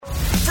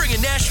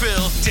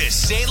Nashville to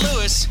St.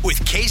 Louis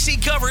with Casey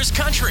Covers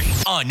Country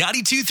on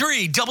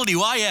 92.3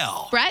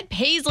 WIL. Brad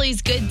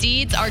Paisley's good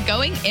deeds are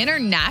going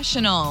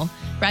international.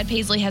 Brad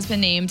Paisley has been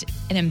named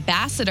an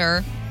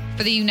ambassador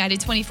for the United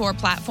 24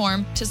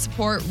 platform to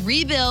support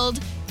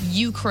Rebuild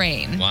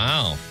Ukraine.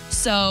 Wow.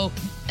 So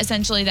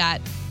essentially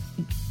that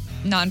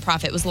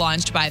nonprofit was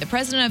launched by the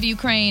president of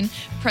Ukraine,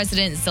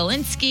 President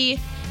Zelensky,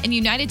 and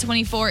United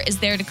 24 is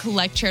there to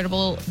collect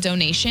charitable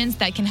donations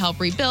that can help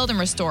rebuild and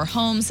restore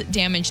homes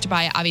damaged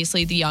by,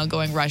 obviously, the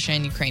ongoing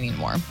Russia-Ukrainian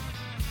war.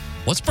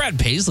 What's Brad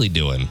Paisley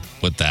doing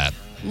with that?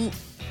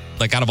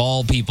 Like, out of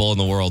all people in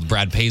the world,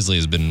 Brad Paisley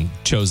has been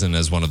chosen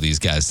as one of these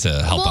guys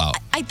to help out.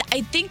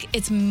 I think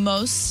it's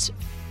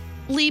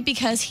mostly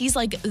because he's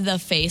like the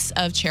face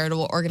of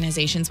charitable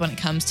organizations when it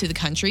comes to the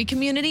country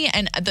community.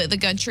 And the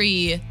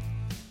country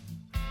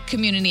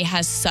community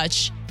has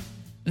such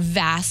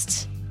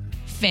vast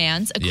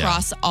fans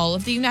across all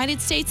of the United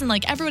States, and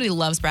like everybody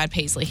loves Brad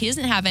Paisley. He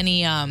doesn't have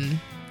any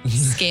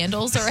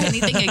scandals or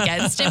anything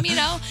against him, you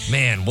know?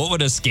 Man, what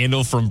would a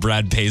scandal from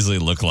Brad Paisley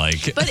look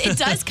like? But it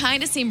does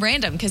kind of seem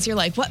random because you're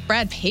like, what,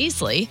 Brad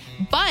Paisley?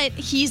 But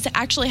he's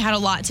actually had a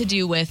lot to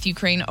do with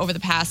Ukraine over the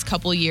past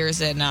couple years,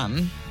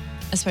 and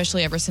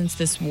especially ever since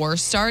this war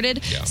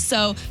started. Yeah.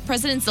 So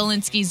President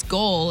Zelensky's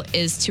goal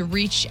is to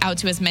reach out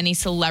to as many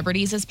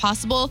celebrities as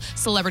possible,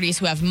 celebrities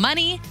who have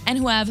money and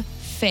who have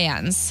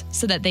fans,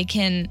 so that they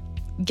can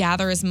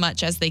gather as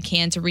much as they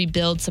can to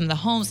rebuild some of the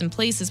homes and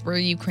places where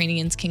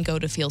Ukrainians can go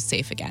to feel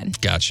safe again.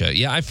 Gotcha.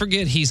 Yeah, I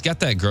forget he's got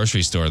that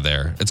grocery store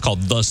there. It's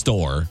called The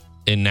Store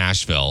in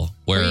Nashville.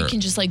 Where you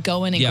can just like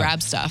go in and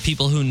grab stuff.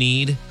 People who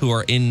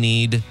are in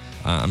need,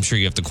 I'm sure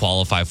you have to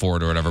qualify for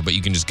it or whatever, but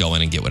you can just go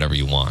in and get whatever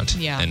you want.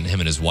 Yeah. And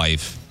him and his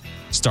wife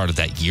started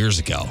that years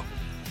ago.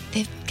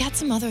 They've got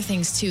some other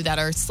things too that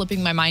are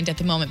slipping my mind at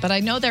the moment, but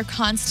I know they're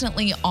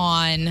constantly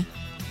on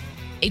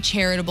a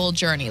charitable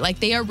journey. Like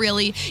they are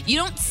really, you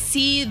don't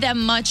see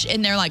them much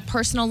in their like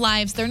personal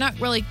lives. They're not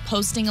really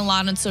posting a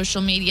lot on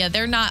social media.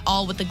 They're not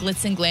all with the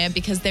glitz and glam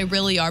because they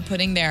really are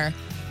putting their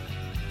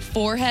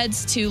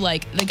foreheads to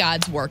like the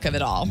God's work of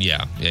it all.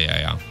 Yeah.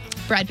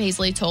 Brad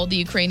Paisley told the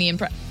Ukrainian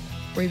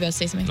were you about to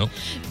say something? Nope.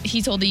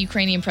 He told the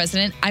Ukrainian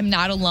president, I'm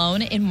not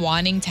alone in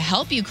wanting to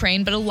help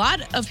Ukraine, but a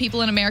lot of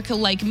people in America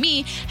like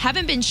me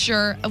haven't been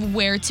sure of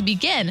where to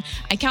begin.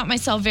 I count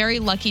myself very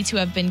lucky to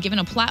have been given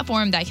a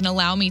platform that can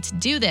allow me to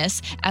do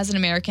this. As an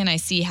American, I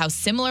see how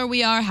similar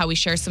we are, how we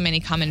share so many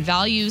common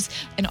values,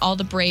 and all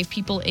the brave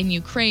people in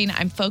Ukraine.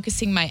 I'm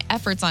focusing my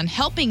efforts on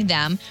helping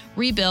them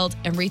rebuild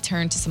and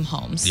return to some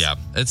homes. Yeah,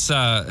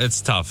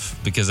 it's tough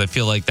because I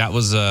feel like that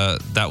was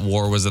that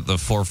war was at the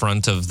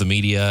forefront of the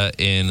media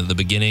in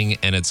the beginning,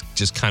 and it's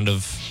just kind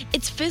of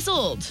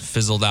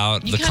fizzled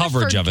out. The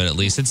coverage of it, at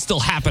least, it's still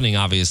happening,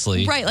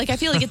 obviously. Right, like I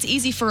feel like it's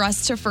easy for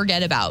us to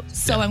forget about.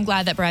 So I'm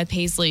glad that Brad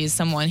Paisley is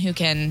someone who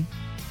can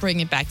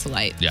bring it back to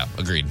light. Yeah,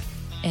 agreed.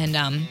 And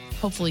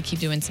hopefully keep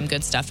doing some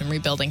good stuff and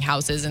rebuilding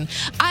houses. And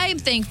I'm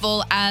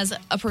thankful as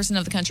a person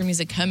of the country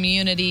music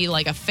community,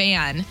 like a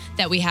fan,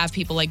 that we have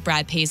people like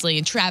Brad Paisley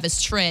and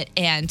Travis Tritt,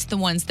 and the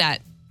ones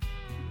that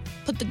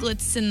put the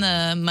glitz and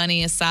the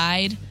money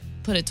aside,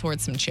 put it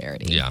towards some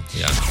charity. Yeah.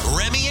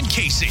 Remy and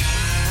Casey.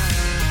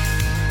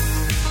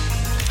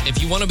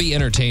 If you want to be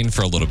entertained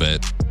for a little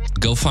bit,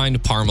 go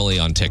find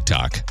Parmalee on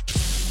TikTok.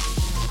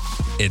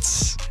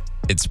 It's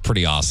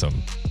pretty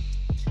awesome.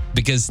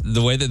 Because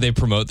the way that they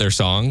promote their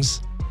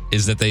songs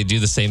is that they do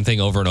the same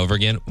thing over and over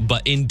again,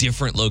 but in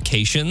different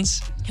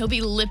locations. He'll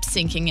be lip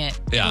syncing it.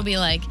 Yeah. He'll be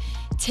like,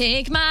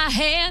 take my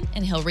hand,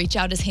 and he'll reach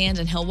out his hand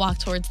and he'll walk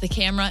towards the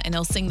camera and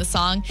he'll sing the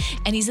song,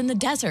 and he's in the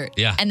desert.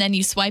 Yeah. And then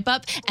you swipe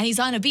up and he's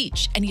on a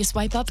beach, and you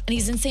swipe up and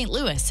he's in St.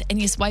 Louis, and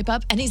you swipe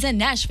up and he's in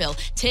Nashville.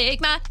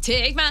 Take my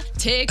hand.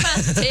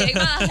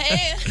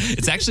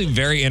 It's actually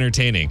very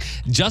entertaining.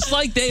 Just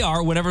like they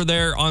are whenever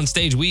they're on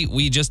stage.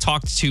 We just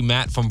talked to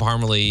Matt from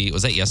Parmalee,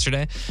 was that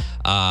yesterday?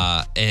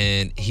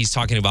 And he's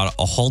talking about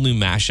a whole new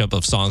mashup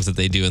of songs that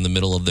they do in the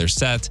middle of their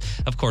set.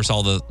 Of course,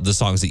 all the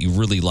songs that you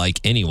really like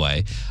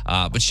anyway.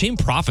 But Shane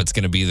Prophet's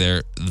going to be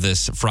there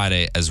this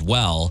Friday as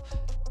well.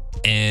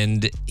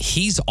 And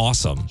he's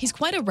awesome. He's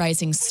quite a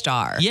rising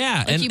star.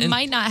 Yeah. Like you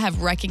might not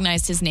have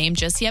recognized his name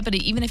just yet, but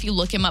even if you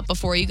look him up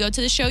before you go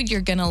to the show,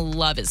 you're going to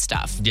love his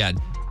stuff. Yeah.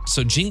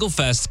 So Jingle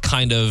Fest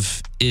kind of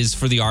is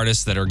for the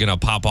artists that are going to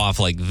pop off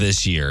like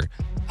this year.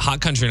 Hot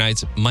Country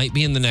Nights might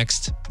be in the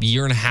next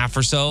year and a half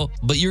or so,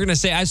 but you're going to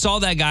say, I saw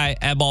that guy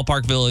at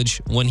Ballpark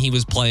Village when he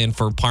was playing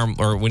for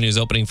when he was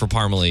opening for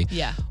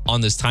Parmalee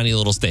on this tiny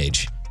little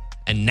stage.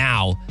 And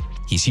now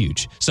he's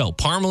huge. So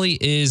Parmalee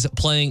is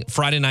playing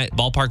Friday night,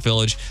 Ballpark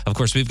Village. Of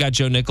course, we've got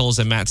Joe Nichols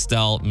and Matt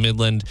Stell,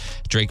 Midland,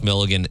 Drake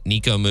Milligan,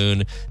 Nico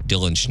Moon,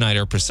 Dylan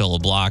Schneider, Priscilla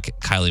Block,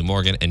 Kylie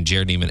Morgan, and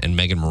Jared Neiman and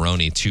Megan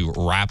Maroney to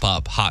wrap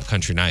up Hot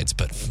Country Nights.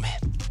 But man,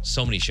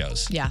 so many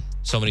shows. Yeah.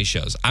 So many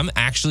shows. I'm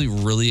actually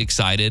really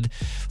excited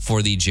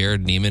for the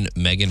Jared Neiman,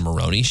 Megan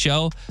Maroney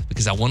show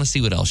because I want to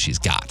see what else she's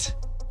got.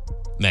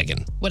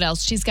 Megan. What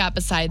else she's got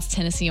besides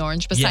Tennessee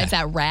Orange? Besides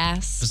that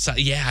RAS?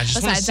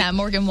 Besides that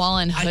Morgan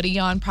Wallen hoodie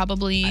on,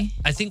 probably.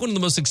 I think one of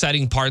the most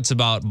exciting parts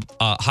about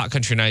Hot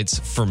Country Nights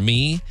for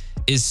me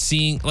is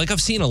seeing, like, I've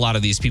seen a lot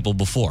of these people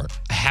before.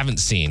 I haven't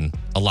seen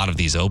a lot of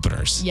these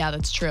openers. Yeah,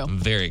 that's true. I'm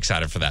very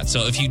excited for that.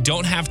 So if you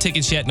don't have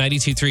tickets yet,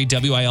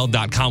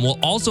 923wil.com. We'll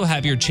also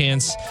have your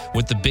chance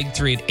with the Big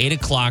Three at 8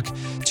 o'clock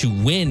to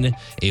win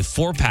a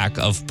 4-pack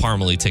of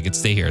Parmalee tickets.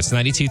 Stay here. It's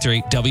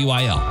 923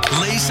 WIL.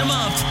 Lace them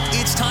up.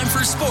 It's time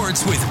for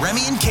sports with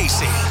Remy and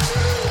Casey.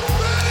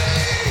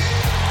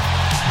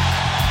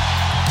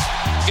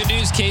 Good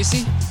news,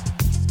 Casey.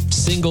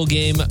 Single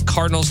game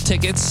Cardinals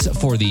tickets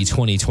for the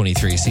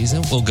 2023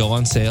 season will go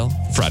on sale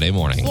Friday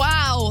morning.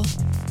 Wow.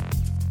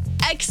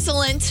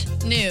 Excellent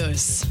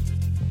news.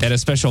 And a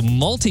special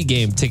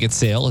multi-game ticket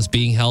sale is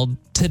being held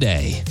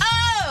today.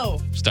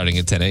 Oh! Starting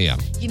at 10 a.m.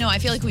 You know, I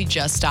feel like we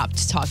just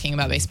stopped talking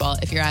about baseball.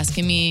 If you're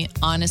asking me,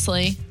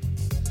 honestly,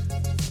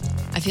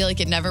 I feel like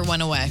it never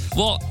went away.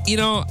 Well, you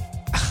know,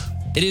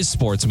 it is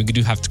sports, and we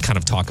do have to kind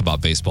of talk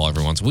about baseball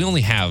every once. We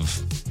only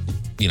have,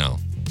 we've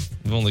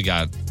only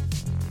got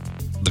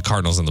the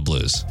Cardinals and the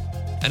Blues.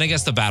 And I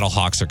guess the Battle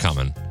Hawks are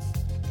coming.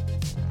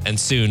 And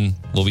soon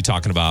we'll be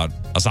talking about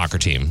a soccer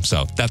team.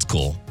 So that's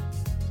cool.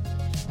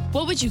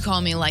 What would you call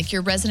me? Like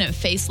your resident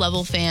face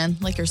level fan?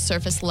 Like your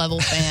surface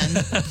level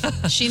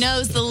fan? She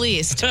knows the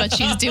least, but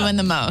she's doing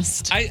the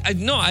most. I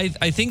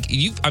think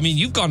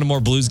you've gone to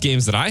more Blues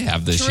games than I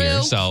have this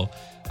year. So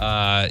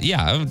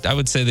I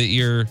would say that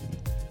you're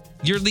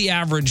the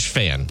average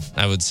fan,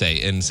 I would say,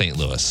 in St.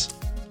 Louis.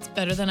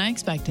 Better than I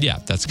expected. Yeah,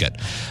 that's good.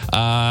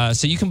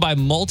 So you can buy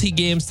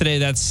multi-games today.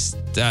 That's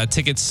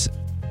tickets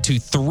to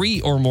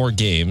 3 or more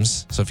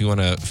games. So if you want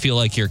to feel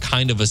like you're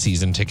kind of a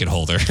season ticket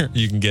holder,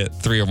 you can get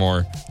 3 or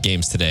more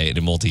games today in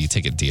a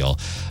multi-ticket deal.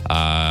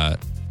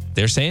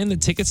 They're saying the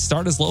tickets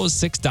start as low as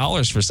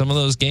 $6 for some of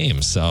those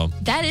games. So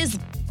that is...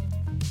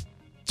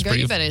 Girl,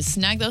 you better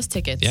snag those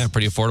tickets. Yeah,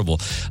 pretty affordable.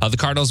 The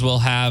Cardinals will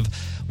have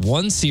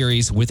one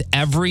series with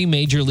every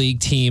major league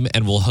team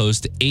and will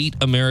host 8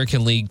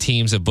 American League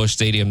teams at Busch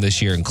Stadium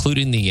this year,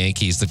 including the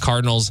Yankees. The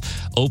Cardinals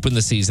open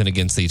the season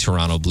against the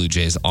Toronto Blue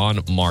Jays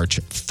on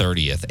March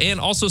 30th. And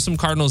also some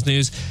Cardinals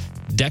news.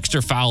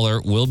 Dexter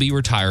Fowler will be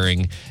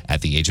retiring at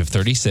the age of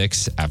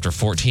 36 after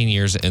 14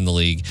 years in the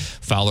league.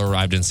 Fowler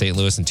arrived in St.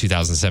 Louis in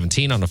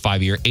 2017 on a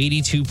 5-year,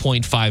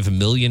 $82.5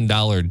 million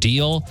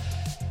deal.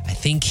 I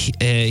think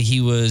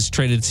he was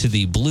traded to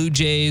the Blue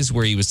Jays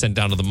where he was sent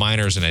down to the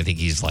minors. And I think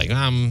he's like,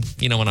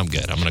 you know what? I'm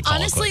good. I'm going to call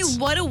it quits. Honestly,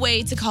 what a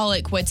way to call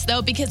it quits,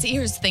 though, because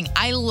here's the thing.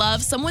 I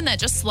love someone that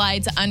just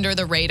slides under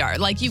the radar.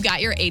 Like you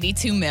got your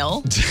 82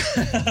 mil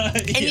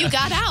and you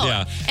got out.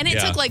 Yeah. And it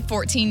took like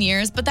 14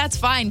 years, but that's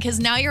fine because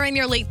now you're in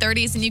your late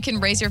 30s and you can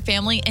raise your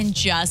family and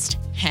just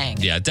hang.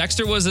 Yeah,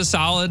 Dexter was a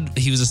solid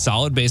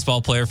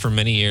baseball player for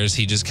many years.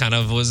 He just kind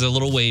of was a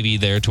little wavy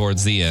there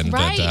towards the end.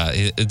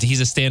 Right. But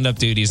he's a stand-up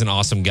dude. He's an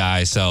awesome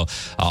guy. So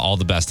all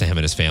the best to him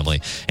and his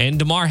family. And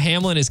Damar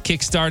Hamlin is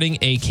kickstarting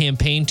a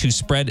campaign to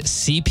spread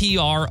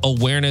CPR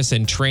awareness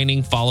and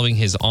training following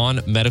his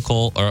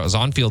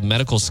on-field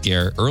medical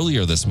scare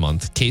earlier this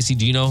month. Casey,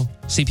 do you know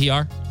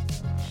CPR?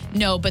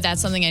 No, but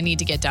that's something I need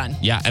to get done.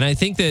 Yeah, and I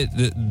think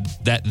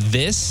that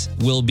this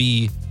will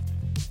be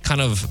kind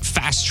of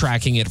fast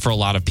tracking it for a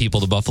lot of people.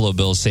 The Buffalo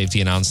Bills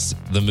safety announced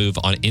the move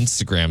on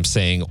Instagram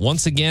saying,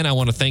 once again, I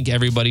want to thank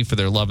everybody for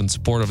their love and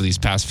support over these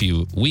past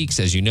few weeks.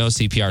 As you know,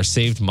 CPR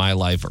saved my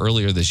life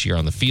earlier this year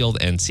on the field,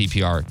 and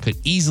CPR could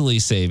easily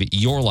save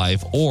your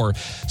life or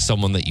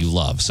someone that you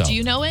love. So, do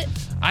you know it?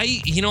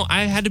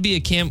 I had to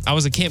be I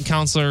was a camp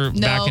counselor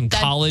back in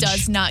college. No, that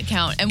does not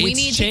count. And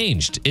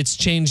It's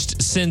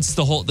changed since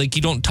the whole,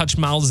 you don't touch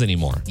mouths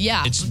anymore.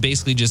 Yeah. It's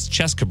basically just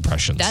chest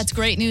compressions. That's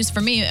great news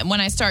for me.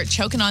 When I start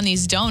choking on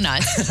these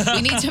donuts,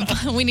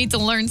 we need to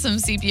learn some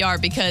CPR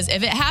because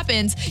if it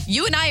happens,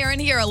 you and I are in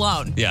here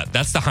alone. Yeah,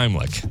 that's the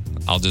Heimlich.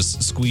 I'll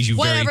just squeeze you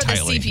very tightly.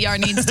 Whatever the CPR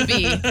needs to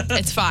be,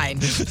 it's fine.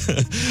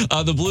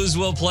 The Blues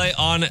will play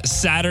on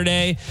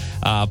Saturday.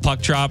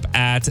 Puck drop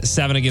at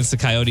 7 against the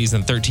Coyotes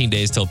and 13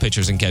 days till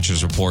pitchers and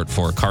catchers report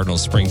for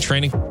Cardinals spring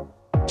training.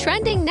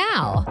 Trending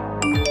now.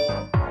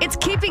 It's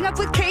Keeping Up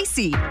with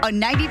Casey on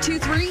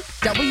 92.3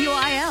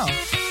 WIL.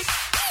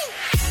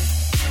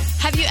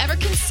 Have you ever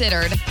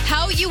considered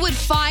how you would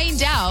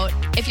find out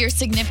if your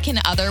significant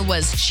other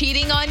was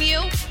cheating on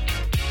you?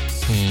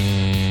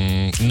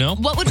 No.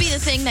 What would be the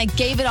thing that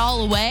gave it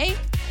all away?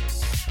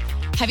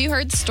 Have you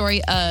heard the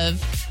story of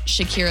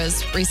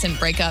Shakira's recent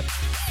breakup?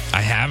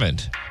 I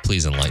haven't.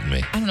 Please enlighten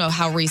me. I don't know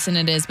how recent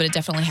it is, but it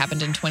definitely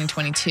happened in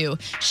 2022.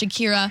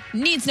 Shakira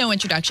needs no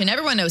introduction.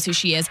 Everyone knows who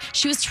she is.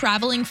 She was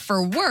traveling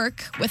for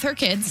work with her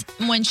kids.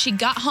 When she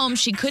got home,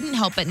 she couldn't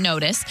help but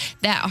notice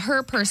that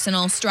her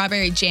personal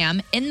strawberry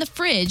jam in the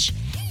fridge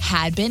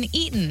had been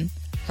eaten.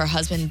 Her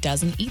husband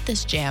doesn't eat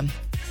this jam.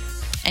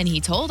 And he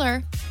told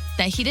her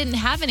that he didn't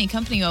have any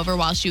company over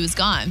while she was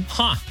gone.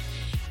 Huh.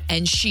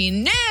 And she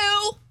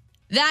knew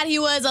that he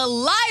was a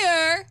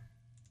liar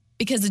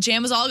because the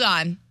jam was all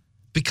gone.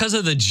 Because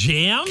of the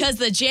jam? Because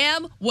the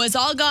jam was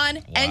all gone,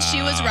 and she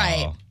was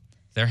right.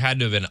 There had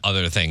to have been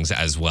other things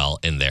as well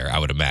in there, I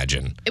would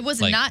imagine. It was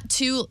not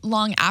too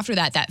long after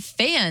that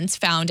fans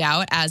found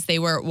out as they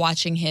were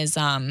watching his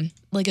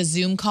like a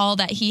Zoom call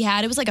that he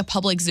had. It was like a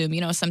public Zoom. You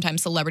know,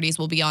 sometimes celebrities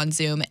will be on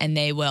Zoom and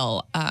they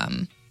will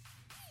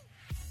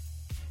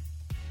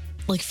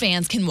like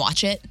fans can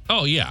watch it.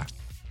 Oh, yeah.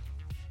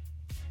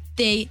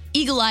 They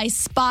eagle-eye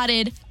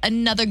spotted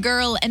another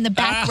girl in the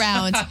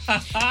background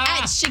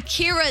at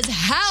Shakira's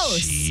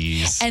house.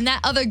 Jeez. And that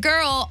other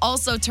girl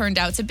also turned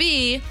out to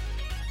be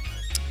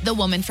the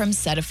woman from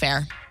Said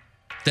Affair.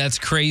 That's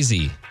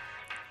crazy.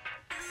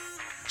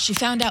 She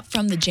found out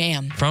from the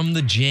Jam. From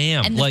the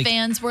Jam. And the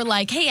fans were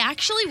like, hey,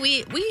 actually,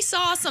 we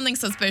saw something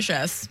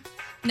suspicious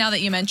now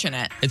that you mention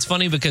it. It's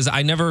funny because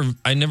I never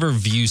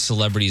view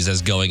celebrities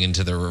as going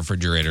into the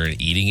refrigerator and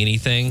eating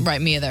anything.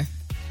 Right, me either.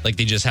 Like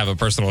they just have a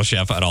personal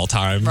chef at all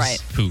times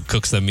who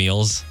cooks them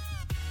meals.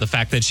 The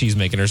fact that she's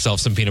making herself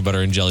some peanut butter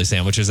and jelly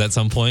sandwiches at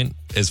some point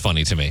is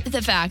funny to me.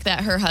 The fact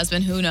that her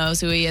husband, who knows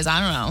who he is, I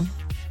don't know.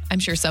 I'm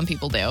sure some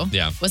people do.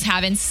 Yeah. Was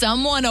having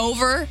someone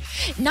over.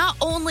 Not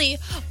only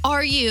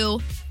are you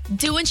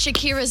doing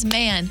Shakira's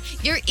man,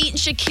 you're eating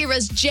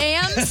Shakira's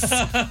jams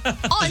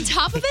on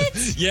top of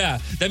it? Yeah.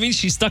 That means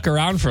she stuck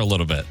around for a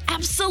little bit.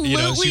 Absolutely. You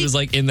know, she was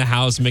like in the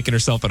house making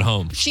herself at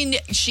home.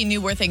 She knew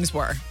where things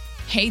were.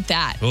 Hate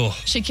that. Ugh.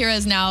 Shakira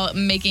is now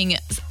making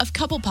a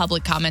couple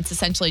public comments,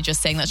 essentially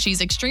just saying that she's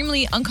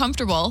extremely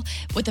uncomfortable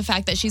with the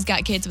fact that she's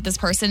got kids with this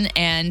person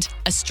and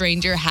a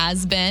stranger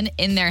has been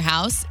in their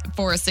house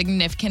for a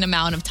significant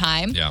amount of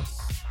time. Yeah.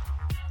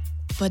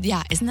 But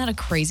yeah, isn't that a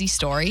crazy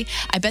story?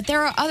 I bet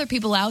there are other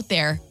people out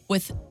there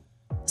with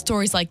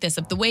stories like this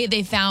of the way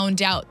they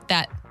found out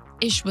that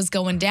Ish was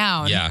going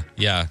down. Yeah,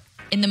 yeah.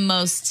 In the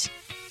most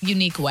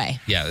unique way.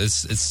 Yeah,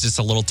 it's just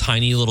a little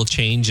tiny little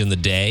change in the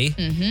day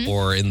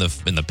or in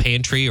the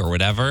pantry or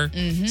whatever.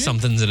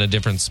 Something's in a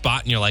different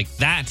spot and you're like,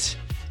 that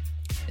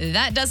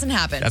doesn't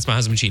happen. That's my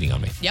husband cheating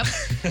on me. Yep.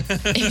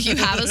 If you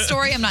have a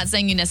story, I'm not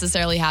saying you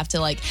necessarily have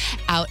to like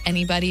out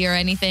anybody or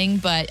anything,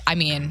 but I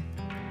mean,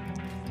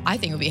 I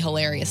think it would be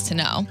hilarious to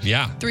know.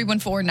 Yeah.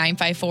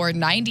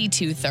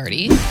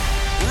 314-954-9230.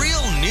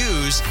 Real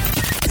news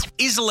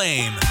is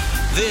lame.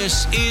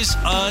 This is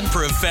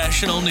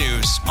Unprofessional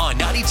News on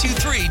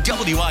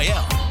 92.3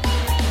 WIL.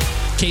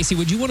 Casey,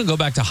 would you want to go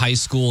back to high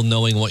school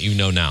knowing what you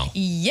know now?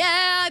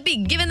 Yeah, I'd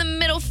be giving the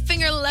middle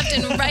finger left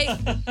and right.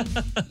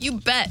 You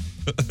bet.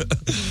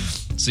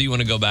 So you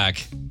want to go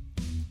back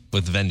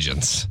with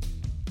vengeance?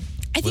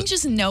 I think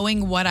just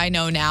knowing what I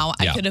know now,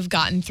 I Yeah. could have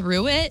gotten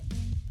through it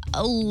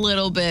a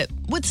little bit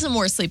with some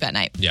more sleep at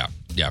night. Yeah,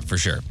 for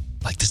sure.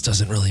 Like, this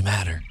doesn't really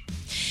matter.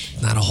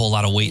 Not a whole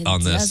lot of weight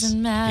on this.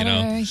 Doesn't matter. You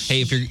know? Hey,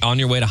 if you're on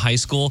your way to high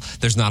school,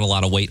 there's not a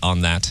lot of weight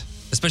on that,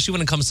 especially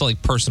when it comes to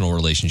like personal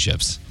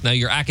relationships. Now,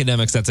 your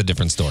academics, that's a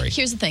different story.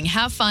 Here's the thing.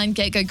 Have fun,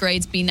 get good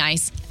grades, be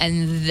nice,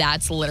 and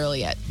that's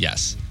literally it.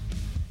 Yes.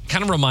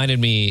 Kind of reminded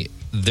me,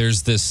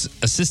 there's this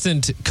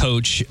assistant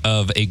coach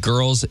of a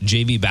girls'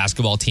 JV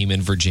basketball team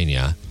in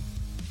Virginia.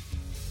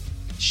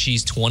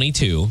 She's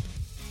 22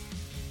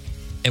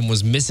 and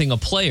was missing a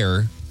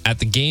player at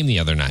the game the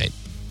other night.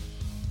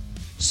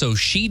 So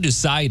she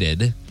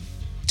decided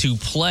to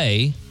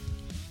play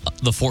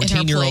the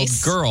 14-year-old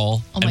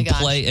girl and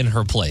play in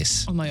her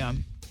place. Oh, my God.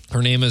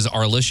 Her name is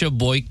Arlisha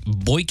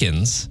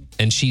Boykins,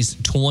 and she's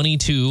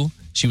 22.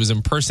 She was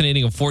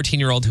impersonating a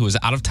 14-year-old who was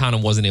out of town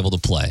and wasn't able to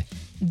play.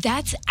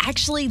 That's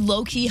actually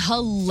low-key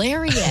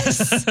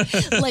hilarious.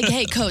 Like,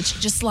 hey, coach,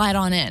 just slide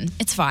on in.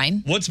 It's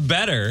fine. What's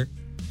better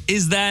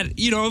is that,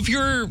 you know, if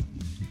you're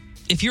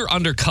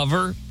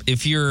undercover,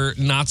 if you're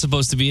not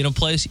supposed to be in a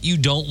place, you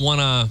don't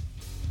want to,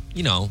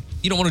 you know,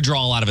 you don't want to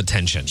draw a lot of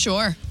attention.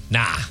 Sure.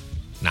 Nah,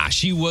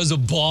 she was a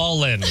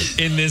ballin'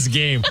 in this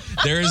game.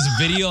 There's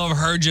video of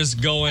her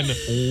just going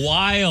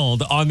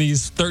wild on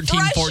these 13,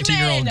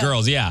 14-year-old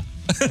girls. Yeah.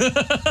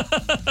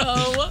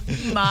 Oh,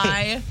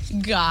 my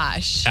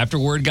gosh. After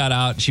word got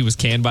out, she was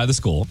canned by the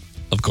school,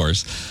 of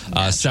course.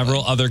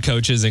 Several other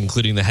coaches,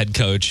 including the head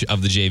coach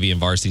of the JV and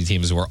varsity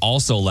teams, were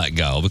also let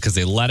go because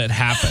they let it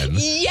happen.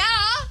 Yeah.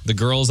 The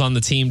girls on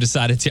the team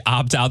decided to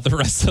opt out the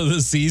rest of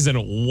the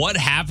season. What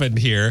happened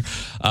here?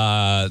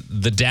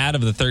 The dad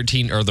of the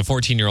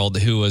 14-year-old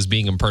who was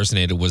being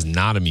impersonated was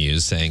not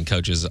amused, saying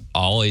coaches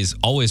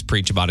always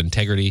preach about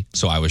integrity,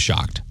 so I was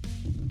shocked.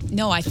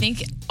 No, I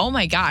think, oh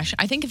my gosh,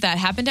 I think if that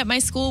happened at my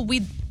school,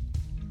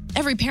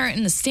 every parent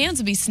in the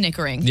stands would be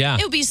snickering. Yeah.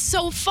 It would be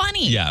so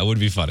funny. Yeah, it would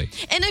be funny.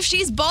 And if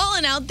she's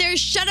balling out there,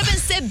 shut up and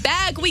sit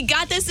back. We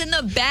got this in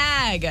the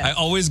bag. I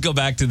always go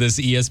back to this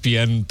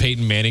ESPN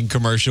Peyton Manning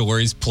commercial where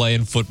he's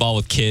playing football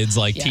with kids,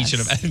 like teaching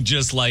them and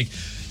just like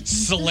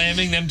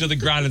slamming them to the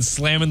ground and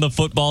slamming the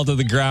football to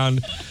the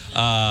ground.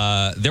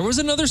 There was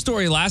another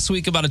story last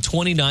week about a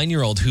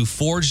 29-year-old who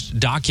forged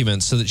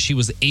documents so that she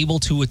was able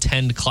to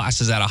attend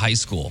classes at a high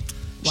school.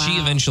 Wow. She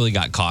eventually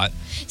got caught.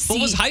 But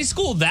was high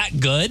school that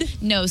good?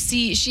 No,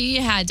 see, she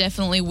had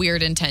definitely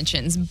weird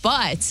intentions,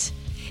 but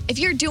if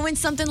you're doing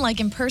something like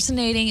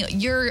impersonating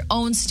your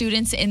own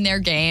students in their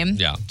game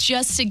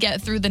just to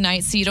get through the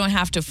night so you don't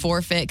have to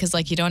forfeit because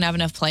like you don't have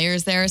enough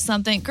players there or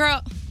something,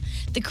 girl,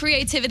 the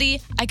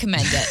creativity, I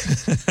commend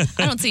it.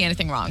 I don't see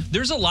anything wrong.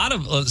 There's a lot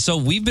of, so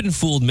we've been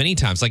fooled many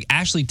times. Like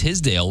Ashley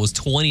Tisdale was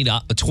 20 in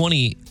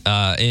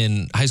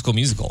High School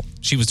Musical.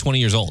 She was 20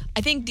 years old.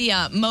 I think the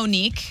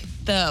Monique,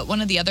 one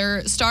of the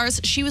other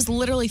stars, she was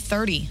literally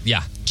 30.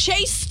 Yeah.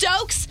 Chase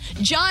Stokes,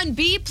 John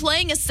B.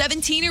 playing a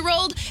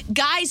 17-year-old,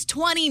 guy's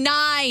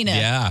 29.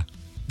 Yeah.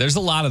 There's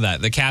a lot of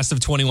that. The cast of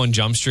 21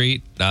 Jump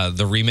Street,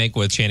 the remake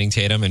with Channing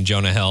Tatum and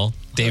Jonah Hill.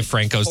 Dave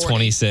Franco's 40.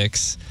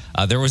 26.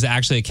 There was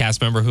actually a cast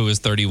member who was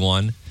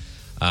 31.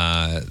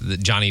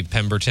 Johnny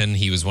Pemberton,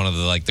 he was one of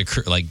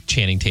the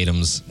Channing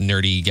Tatum's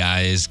nerdy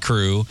guys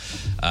crew.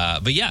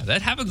 But yeah,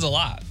 that happens a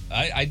lot.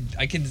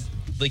 I can,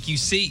 like you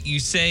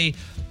say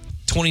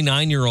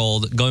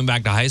 29-year-old going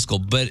back to high school,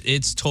 but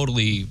it's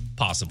totally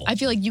possible. I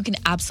feel like you can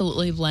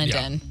absolutely blend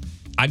in.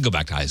 I'd go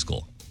back to high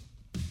school.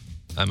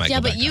 I might. Yeah,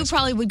 go back but to you high school.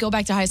 probably would go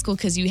back to high school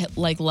because you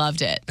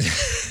loved it,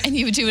 and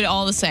you would do it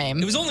all the same.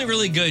 It was only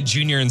really good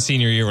junior and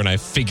senior year when I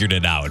figured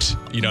it out.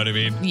 You know what I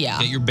mean? Yeah.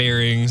 Get your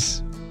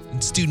bearings.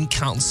 Student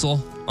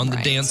council on the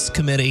dance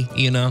committee,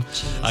 Go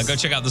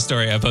check out the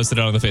story. I posted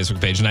it on the Facebook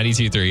page,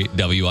 92.3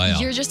 WIL.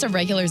 You're just a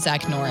regular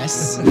Zach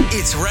Norris.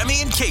 It's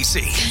Remy and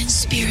Casey.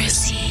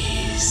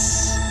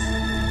 Conspiracies.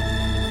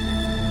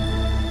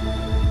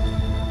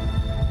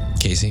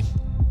 Casey,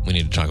 we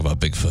need to talk about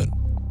Bigfoot.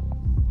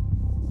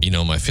 You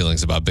know my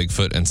feelings about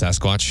Bigfoot and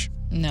Sasquatch?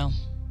 No.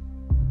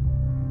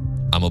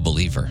 I'm a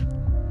believer.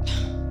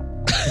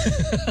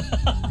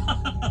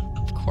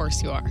 Of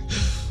course you are.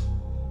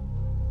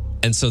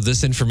 And so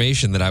this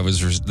information that I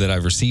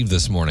received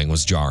this morning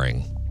was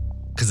jarring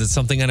because it's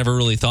something I never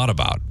really thought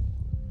about.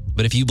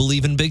 But if you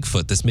believe in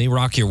Bigfoot, this may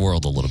rock your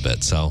world a little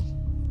bit. So,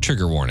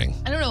 trigger warning.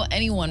 I don't know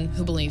anyone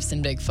who believes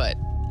in Bigfoot.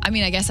 I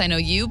mean, I guess I know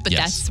you, but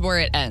that's where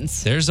it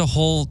ends. There's a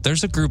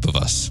group of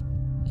us.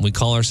 We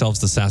call ourselves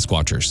the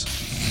Sasquatchers.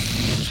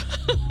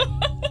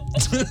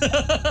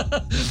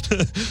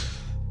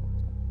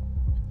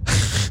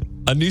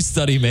 A new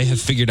study may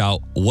have figured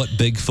out what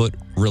Bigfoot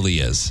really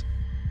is.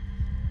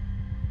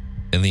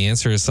 And the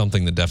answer is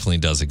something that definitely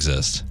does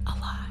exist. A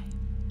lie.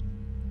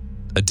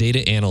 A data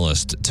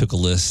analyst took a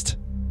list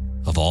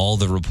of all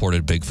the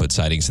reported Bigfoot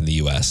sightings in the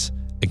U.S.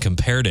 and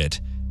compared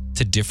it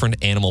to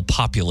different animal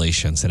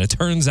populations. And it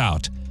turns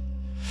out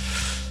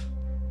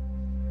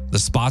the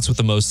spots with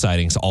the most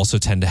sightings also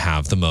tend to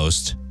have the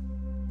most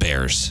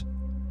bears,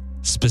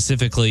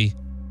 specifically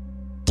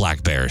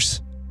black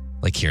bears,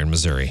 like here in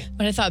Missouri.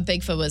 But I thought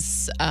Bigfoot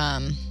was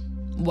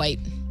white.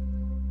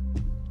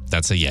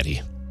 That's a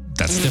Yeti.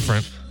 That's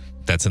different.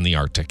 That's in the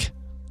Arctic.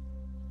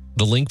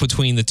 The link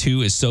between the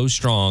two is so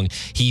strong,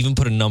 he even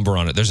put a number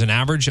on it. There's an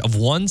average of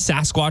one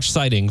Sasquatch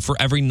sighting for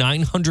every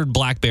 900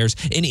 black bears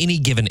in any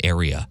given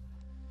area.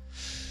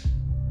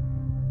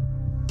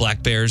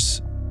 Black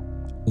bears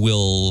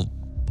will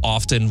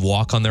often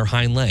walk on their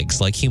hind legs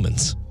like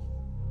humans.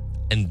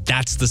 And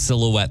that's the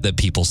silhouette that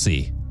people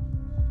see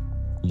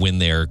when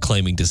they're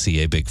claiming to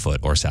see a Bigfoot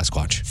or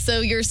Sasquatch. So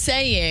you're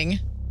saying...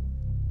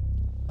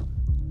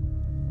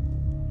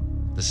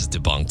 This is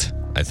debunked,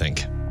 I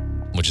think,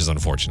 which is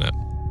unfortunate.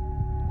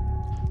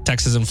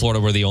 Texas and Florida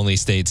were the only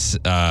states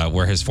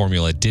where his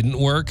formula didn't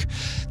work.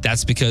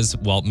 That's because,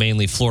 well,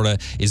 mainly Florida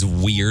is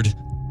weird,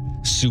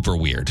 super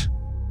weird.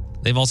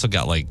 They've also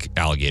got like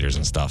alligators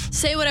and stuff.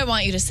 Say what I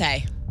want you to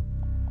say.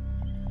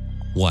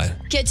 What?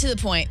 Get to the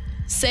point.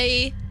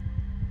 Say...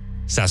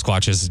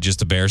 Sasquatch is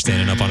just a bear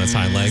standing up on its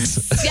hind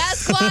legs.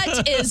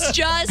 Sasquatch is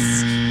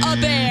just a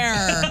bear.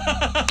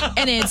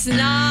 And it's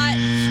not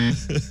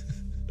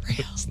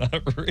real. It's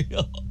not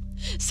real.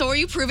 So are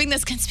you proving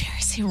this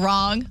conspiracy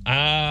wrong?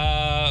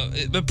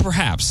 But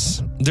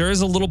perhaps. There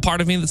is a little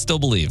part of me that still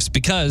believes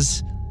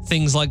because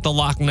things like the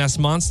Loch Ness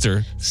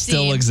Monster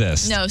still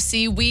exist. No,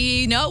 see,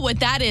 we know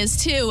what that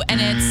is too, and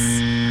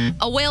it's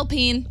a whale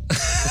peen.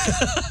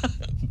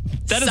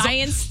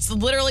 Science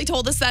literally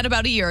told us that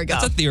about a year ago.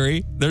 That's a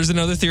theory. There's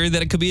another theory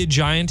that it could be a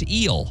giant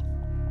eel.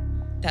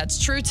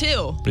 That's true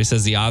too. But he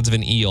says the odds of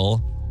an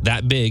eel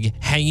that big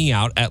hanging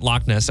out at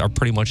Loch Ness are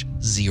pretty much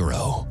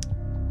zero.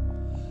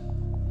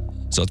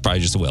 So it's probably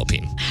just a whale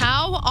peen.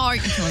 How are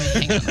you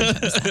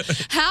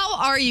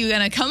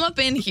going to come up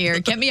in here,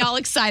 get me all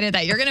excited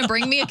that you're going to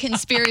bring me a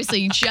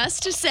conspiracy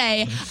just to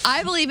say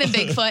I believe in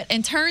Bigfoot,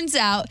 and turns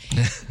out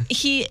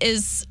he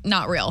is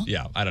not real?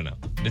 Yeah, I don't know.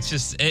 It's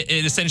just,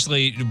 it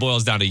essentially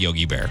boils down to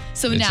Yogi Bear.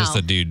 So it's now, just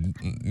a dude,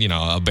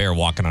 a bear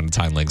walking on its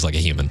hind legs like a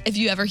human. If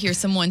you ever hear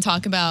someone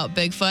talk about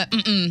Bigfoot,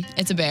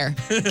 it's a bear.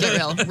 Get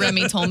real.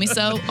 Remy told me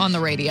so on the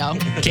radio.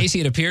 Casey,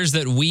 it appears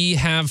that we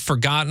have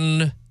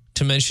forgotten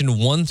to mention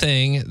one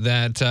thing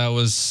that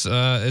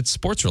it's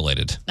sports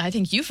related. I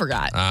think you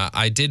forgot.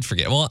 I did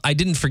forget. Well, I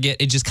didn't forget.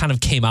 It just kind of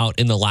came out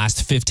in the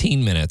last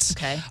 15 minutes.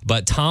 Okay.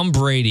 But Tom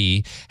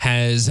Brady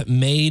has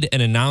made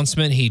an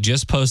announcement. He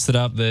just posted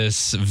up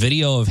this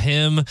video of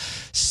him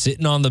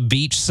sitting on the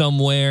beach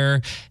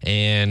somewhere.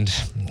 And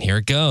here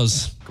it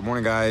goes. Good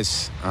morning,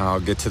 guys. I'll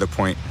get to the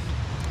point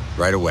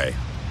right away.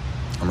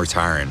 I'm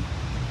retiring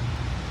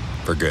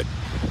for good.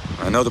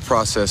 I know the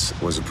process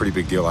was a pretty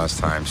big deal last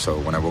time, so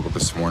when I woke up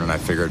this morning, I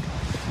figured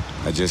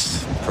I'd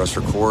just press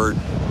record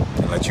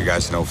and let you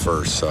guys know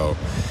first. So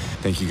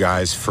thank you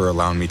guys for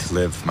allowing me to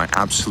live my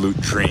absolute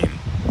dream.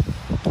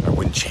 I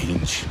wouldn't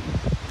change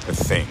a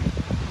thing.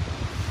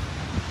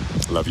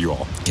 Love you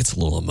all. Gets a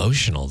little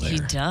emotional there. He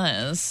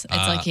does.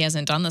 It's like he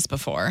hasn't done this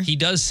before. He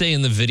does say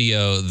in the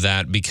video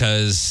that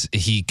because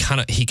he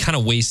kind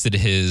of wasted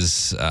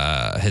his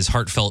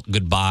heartfelt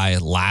goodbye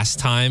last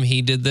time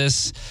he did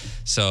this,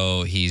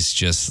 so he's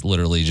just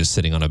literally just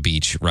sitting on a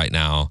beach right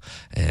now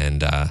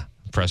and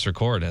press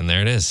record, and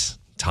there it is.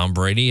 Tom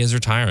Brady is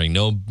retiring.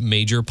 No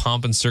major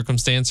pomp and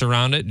circumstance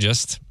around it.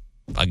 Just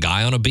a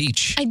guy on a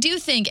beach. I do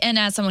think, and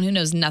as someone who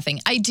knows nothing,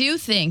 I do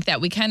think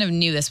that we kind of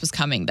knew this was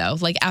coming, though.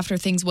 Like, after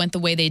things went the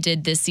way they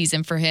did this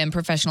season for him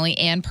professionally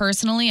and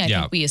personally, I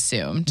think we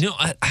assumed. You know,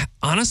 I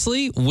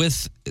honestly,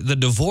 with the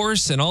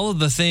divorce and all of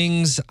the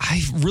things,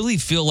 I really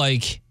feel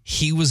like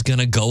he was going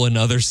to go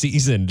another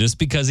season just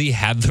because he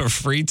had the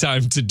free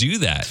time to do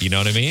that. You know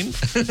what I mean?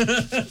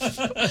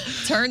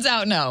 Turns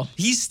out, no.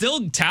 He's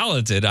still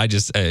talented.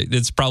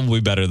 It's probably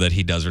better that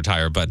he does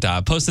retire. But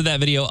posted that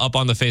video up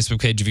on the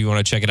Facebook page if you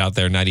want to check it out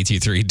there,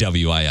 92.3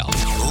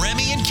 WIL.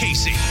 Remy and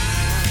Casey.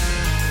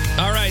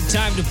 All right,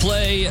 time to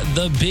play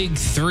the Big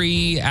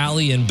Three.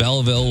 Allie and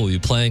Belleville will be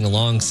playing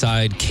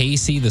alongside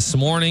Casey this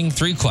morning.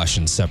 3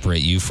 questions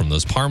separate you from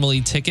those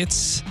Parmalee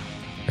tickets.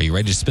 Are you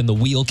ready to spin the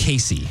wheel,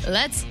 Casey?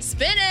 Let's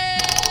spin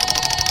it!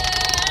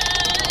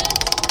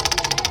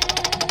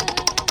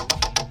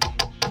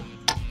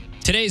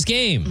 Today's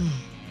game.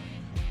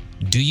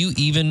 Do you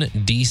even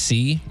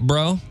DC,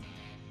 bro?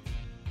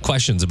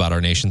 Questions about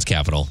our nation's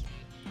capital.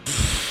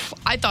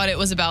 I thought it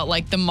was about,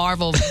 like, the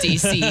Marvel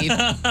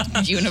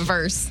DC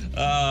universe.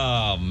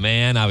 Oh,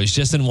 man. I was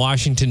just in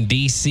Washington,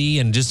 D.C.,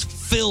 and just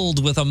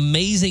filled with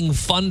amazing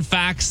fun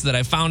facts that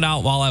I found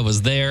out while I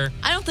was there.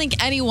 I don't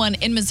think anyone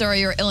in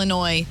Missouri or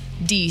Illinois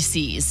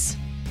DCs.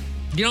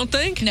 You don't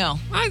think? No.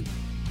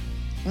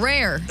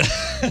 Rare.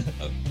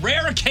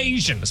 Rare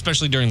occasion,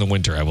 especially during the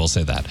winter, I will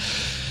say that.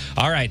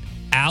 All right.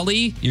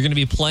 Allie, you're going to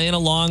be playing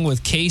along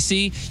with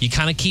Casey. You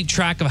kind of keep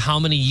track of how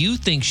many you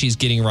think she's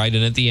getting right,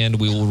 and at the end,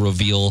 we will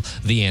reveal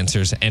the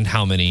answers and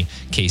how many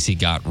Casey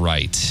got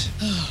right.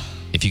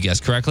 If you guess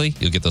correctly,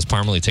 you'll get those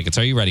Parmalee tickets.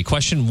 Are you ready?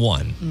 Question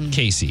 1,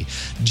 Casey.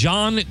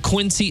 John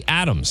Quincy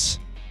Adams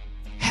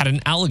had an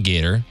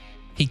alligator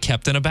he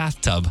kept in a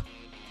bathtub.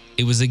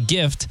 It was a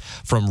gift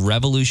from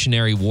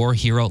Revolutionary War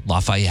hero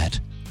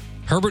Lafayette.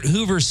 Herbert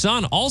Hoover's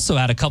son also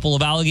had a couple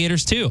of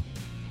alligators, too.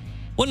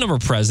 What number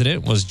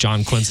president was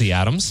John Quincy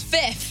Adams?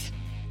 5th.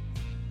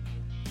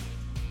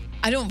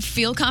 I don't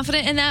feel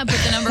confident in that, but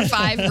the number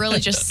 5 really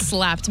just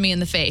slapped me in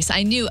the face.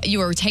 I knew you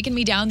were taking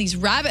me down these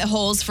rabbit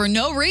holes for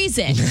no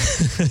reason.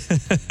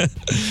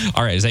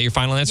 All right, is that your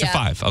final answer? Yeah.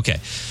 5. Okay.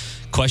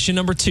 Question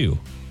number 2.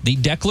 The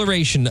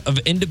Declaration of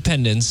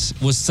Independence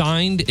was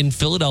signed in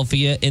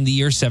Philadelphia in the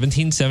year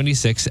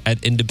 1776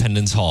 at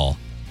Independence Hall.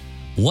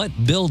 What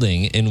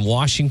building in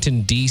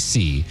Washington,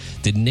 D.C.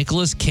 did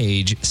Nicolas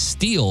Cage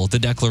steal the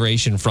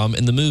Declaration from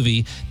in the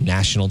movie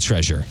National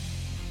Treasure?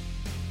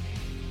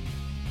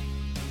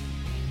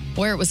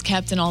 Where it was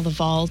kept in all the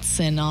vaults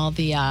and all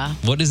the...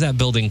 What is that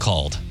building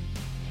called?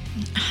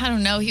 I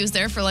don't know. He was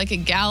there for like a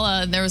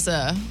gala and there was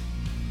a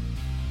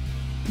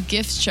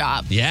gift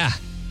shop. Yeah.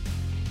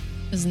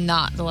 It was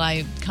not the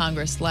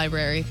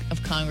Library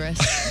of Congress.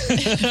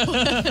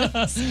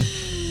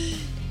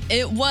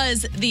 It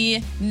was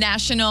the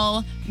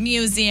National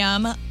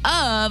Museum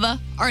of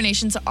our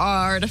nation's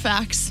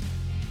artifacts.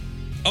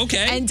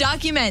 Okay. And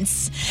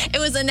documents. It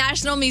was a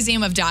National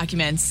Museum of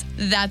Documents.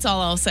 That's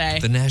all I'll say.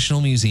 The National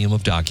Museum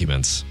of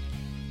Documents.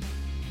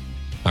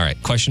 All right,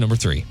 question number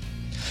 3.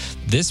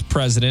 This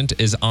president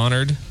is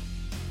honored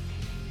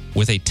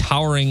with a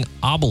towering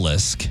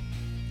obelisk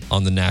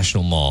on the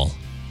National Mall.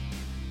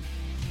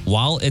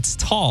 While it's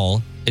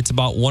tall, it's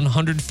about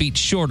 100 feet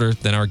shorter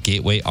than our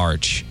Gateway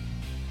Arch.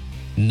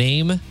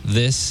 Name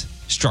this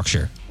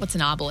structure. What's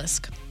an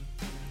obelisk?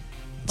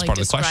 That's part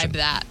of the question. Describe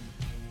that.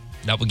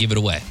 That will give it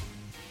away.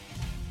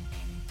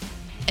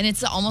 And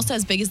it's almost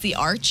as big as the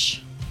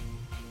arch?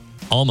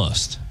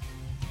 Almost.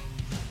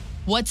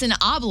 What's an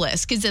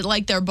obelisk? Is it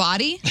like their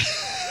body?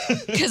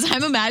 Because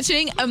I'm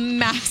imagining a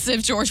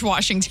massive George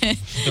Washington.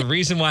 The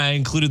reason why I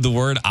included the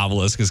word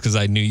obelisk is because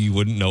I knew you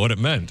wouldn't know what it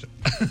meant.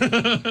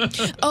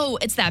 Oh,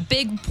 it's that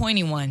big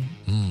pointy one.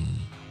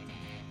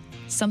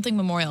 Something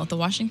Memorial. The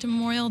Washington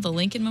Memorial, the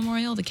Lincoln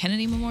Memorial, the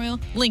Kennedy Memorial.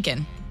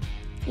 Lincoln.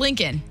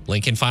 Lincoln,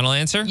 final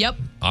answer? Yep.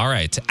 All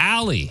right.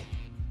 Allie.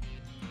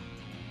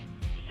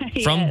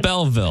 from Yes.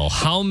 Belleville.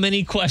 How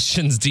many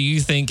questions do you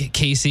think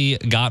Casey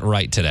got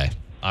right today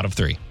out of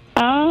 3?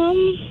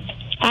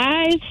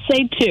 I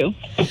say 2.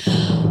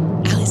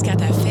 Allie's got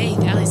that faith.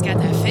 Allie's got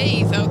that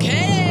faith.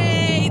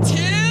 Okay,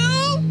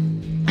 2.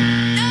 No!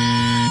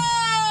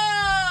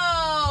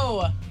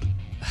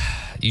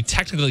 You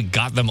technically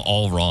got them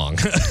all wrong.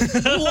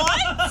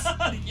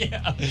 What?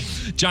 Yeah.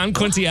 John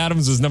Quincy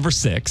Adams was number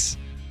 6.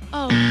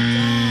 Oh, gosh.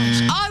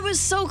 Oh, I was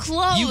so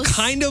close. You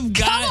kind of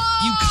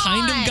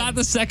got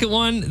the second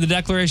one. The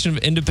Declaration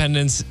of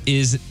Independence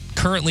is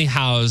currently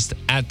housed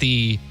at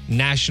the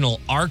National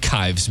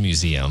Archives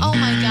Museum. Oh,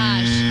 my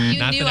gosh. You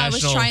Not knew the I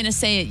was National trying to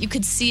say it. You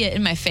could see it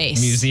in my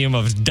face. Museum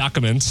of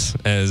Documents,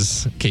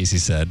 as Casey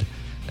said,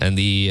 and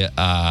the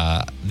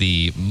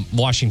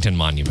Washington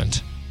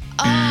Monument.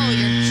 Oh,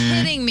 you're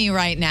kidding me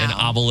right now. An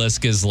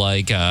obelisk is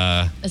like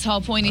A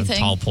tall, pointy thing?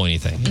 tall, pointy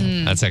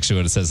thing. That's actually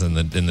what it says in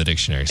the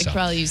dictionary. I So could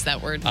probably use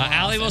that word more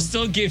Allie will often.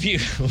 still give you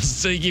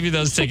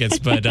those tickets,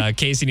 but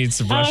Casey needs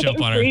to brush up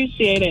on her.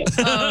 Appreciate it.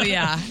 Oh,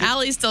 yeah.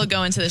 Allie's still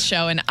going to the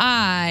show, and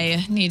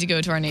I need to go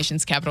to our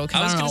nation's capital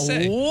because I was I don't know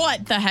gonna say.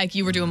 what the heck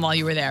you were doing while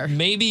you were there.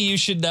 Maybe you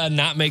should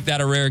not make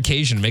that a rare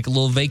occasion. Make a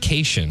little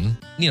vacation,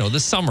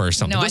 this summer or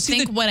something. No, Go I see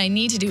think what I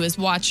need to do is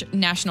watch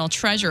National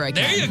Treasure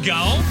again. There you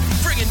go.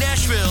 Bringing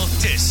Nashville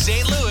to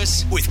St.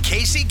 Louis with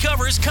Casey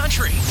Covers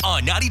Country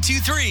on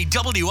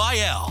 92.3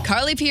 WIL.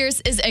 Carly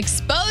Pierce is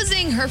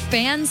exposing her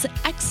fans'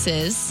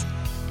 exes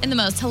in the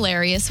most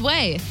hilarious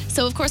way.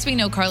 So, of course, we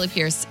know Carly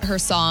Pierce, her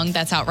song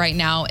that's out right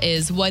now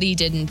is What He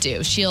Didn't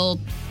Do.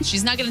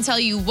 She's not going to tell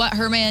you what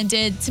her man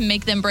did to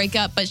make them break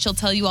up, but she'll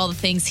tell you all the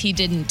things he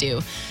didn't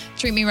do.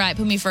 Treat me right,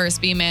 put me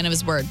first, be a man of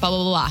his word, blah, blah,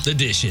 blah, blah. The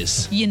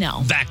dishes. You know.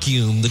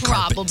 Vacuum the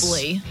carpets.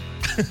 Probably.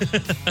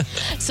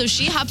 So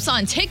she hops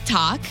on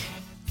TikTok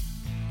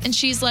and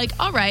she's like,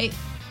 all right,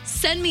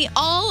 send me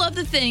all of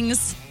the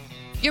things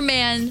your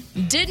man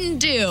didn't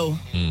do.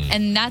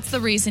 And that's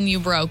the reason you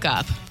broke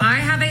up. I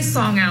have a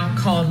song out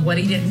called What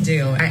He Didn't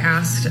Do. I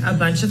asked a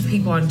bunch of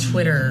people on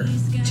Twitter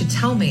to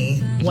tell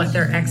me what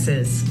their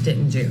exes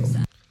didn't do.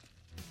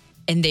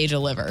 And they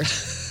delivered.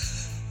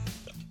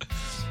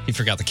 He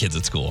forgot the kids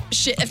at school.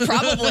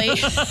 Probably.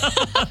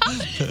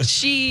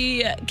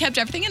 She kept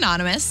everything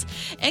anonymous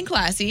and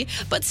classy,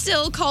 but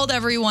still called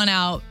everyone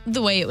out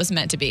the way it was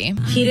meant to be.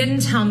 He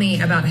didn't tell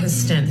me about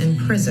his stint in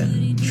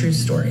prison. True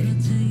story.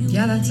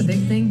 Yeah, that's a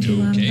big thing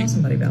to tell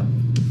somebody about.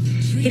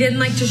 He didn't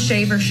like to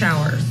shave or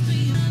shower.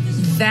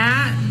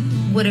 That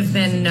would have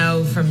been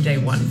no from day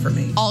one for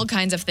me. All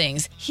kinds of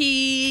things.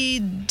 He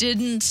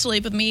didn't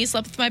sleep with me. He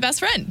slept with my best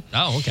friend.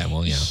 Oh, okay.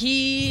 Well, yeah.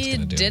 He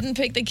didn't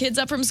pick the kids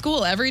up from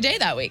school every day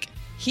that week.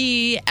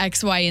 He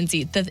X, Y, and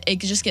Z. It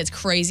just gets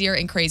crazier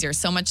and crazier,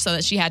 so much so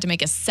that she had to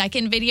make a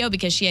second video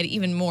because she had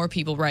even more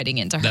people writing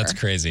into her. That's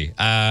crazy.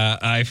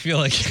 I feel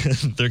like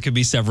there could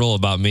be several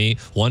about me.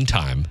 One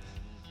time,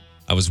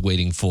 I was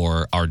waiting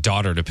for our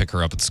daughter to pick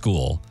her up at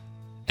school.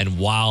 And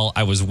while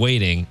I was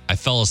waiting, I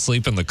fell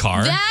asleep in the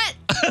car. That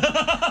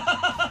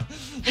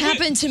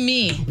happened to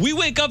me. We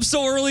wake up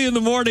so early in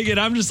the morning and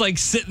I'm just like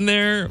sitting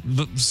there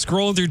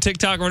scrolling through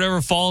TikTok or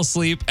whatever, fall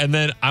asleep. And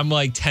then I'm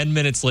like 10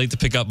 minutes late to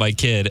pick up my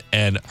kid.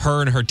 And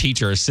her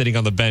teacher are sitting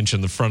on the bench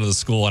in the front of the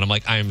school. And I'm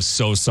like, I am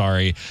so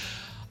sorry.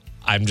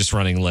 I'm just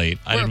running late.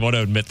 I didn't want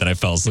to admit that I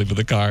fell asleep in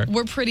the car.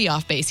 We're pretty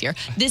off base here.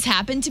 This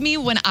happened to me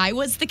when I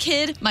was the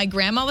kid. My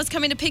grandma was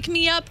coming to pick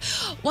me up.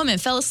 Woman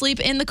fell asleep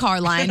in the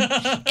car line, in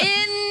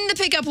the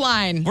pickup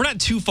line. We're not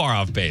too far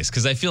off base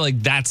because I feel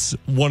like that's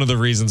one of the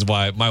reasons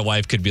why my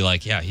wife could be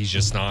like, yeah,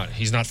 he's not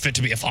fit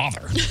to be a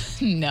father.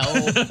 No.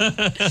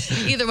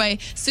 Either way,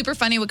 super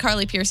funny what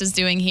Carly Pierce is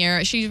doing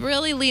here. She's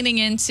really leaning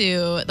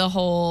into the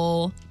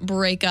whole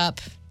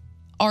breakup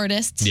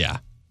artist. Yeah.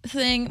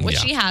 Thing, which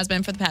she has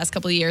been for the past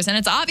couple of years, and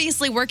it's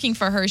obviously working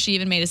for her. She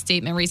even made a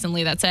statement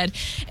recently that said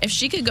if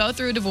she could go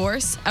through a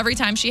divorce every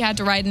time she had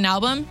to write an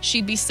album,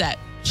 she'd be set.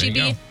 She'd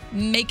be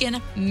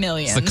making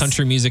millions. It's the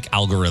country music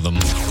algorithm.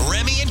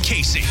 Remy and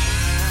Casey.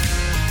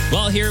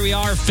 Well, here we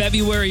are,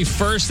 February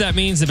 1st. That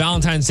means the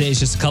Valentine's Day is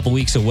just a couple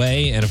weeks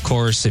away. And of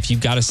course, if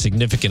you've got a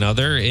significant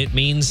other, it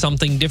means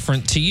something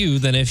different to you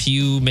than if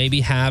you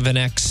maybe have an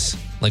ex,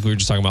 like we were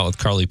just talking about with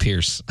Carly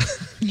Pierce.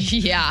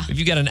 Yeah. If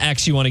you got an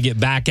ex you want to get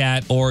back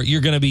at, or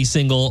you're going to be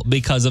single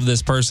because of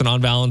this person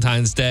on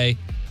Valentine's Day.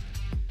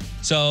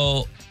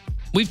 So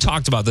we've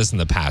talked about this in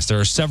the past. There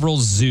are several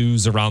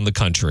zoos around the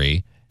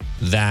country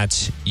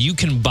that you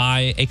can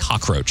buy a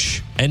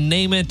cockroach and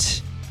name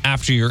it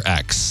after your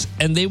ex,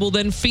 and they will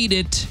then feed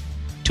it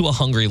to a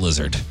hungry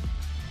lizard.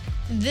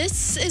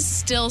 This is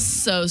still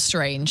so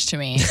strange to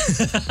me.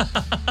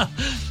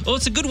 Well,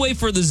 it's a good way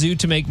for the zoo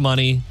to make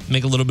money,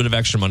 make a little bit of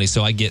extra money,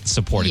 so I get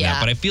supporting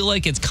that. But I feel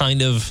like it's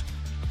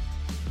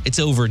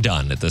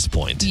overdone at this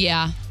point.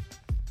 Yeah.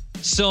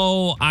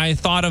 So I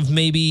thought of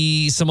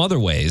maybe some other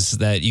ways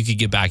that you could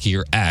get back at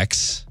your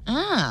ex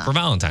for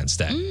Valentine's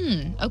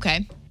Day.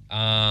 Okay.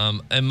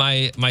 And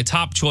my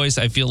top choice,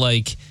 I feel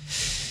like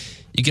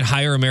you could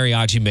hire a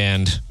mariachi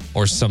band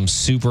or some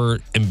super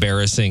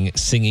embarrassing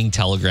singing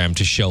telegram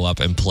to show up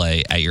and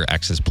play at your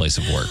ex's place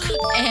of work.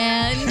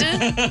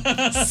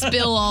 And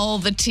spill all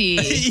the tea.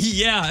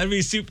 Yeah,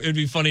 it'd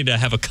be funny to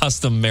have a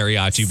custom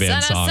mariachi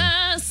band song.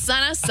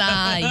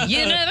 Sa,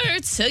 you never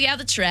took out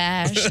the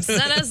trash.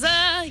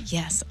 Sa.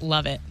 Yes,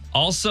 love it.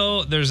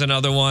 Also, there's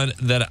another one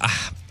that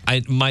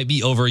I might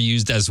be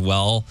overused as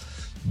well,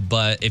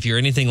 but if you're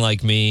anything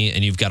like me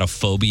and you've got a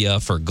phobia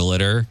for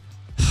glitter,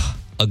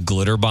 a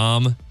glitter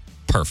bomb,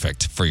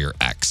 perfect for your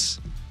ex.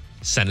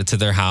 Send it to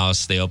their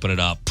house, they open it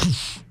up,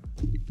 poof,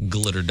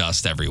 glitter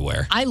dust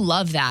everywhere. I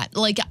love that.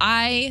 Like,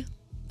 I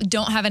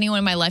don't have anyone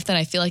in my life that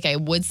I feel like I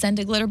would send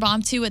a glitter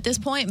bomb to at this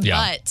point,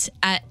 but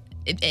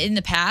in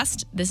the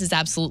past, this is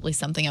absolutely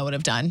something I would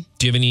have done.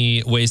 Do you have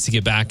any ways to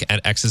get back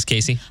at exes,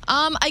 Casey?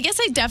 I guess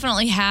I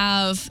definitely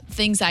have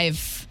things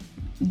I've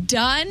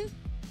done.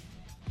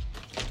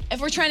 If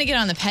we're trying to get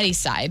on the petty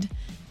side.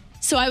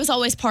 So I was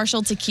always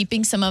partial to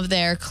keeping some of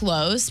their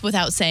clothes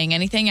without saying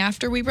anything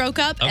after we broke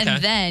up. Okay.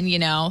 And then,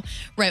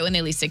 right when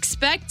they least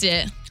expect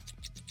it,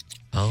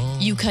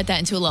 you cut that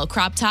into a little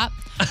crop top,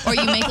 or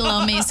you make a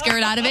little mini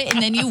skirt out of it,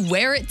 and then you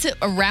wear it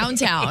around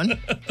town.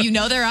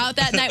 They're out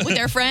that night with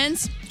their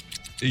friends.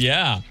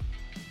 Yeah.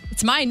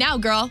 It's mine now,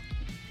 girl.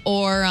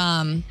 Or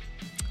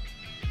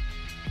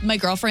my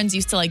girlfriends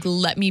used to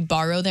let me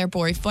borrow their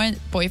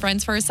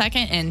boyfriends for a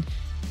second and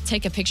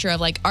take a picture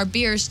of our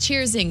beers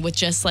cheersing with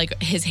just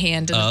his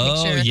hand in the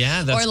picture. Oh,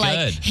 yeah, that's or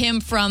good.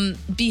 Him from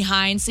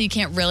behind so you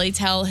can't really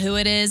tell who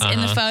it is in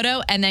the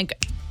photo, and then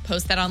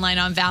post that online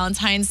on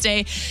Valentine's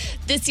Day.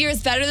 This year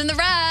is better than the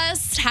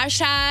rest.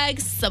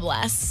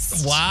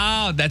 #Subless.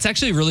 Wow, that's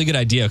actually a really good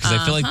idea because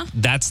I feel like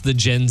that's the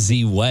Gen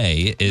Z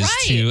way is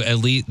to at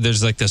least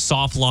there's the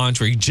soft launch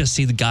where you just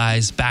see the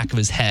guy's back of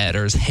his head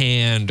or his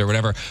hand or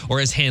whatever, or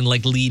his hand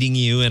leading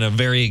you in a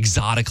very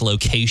exotic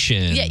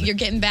location. Yeah, you're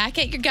getting back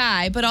at your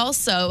guy, but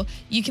also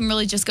you can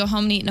really just go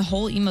home and eat a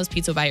whole Emo's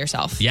pizza by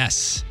yourself.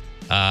 Yes.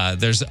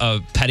 There's a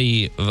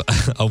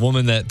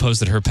woman that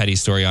posted her petty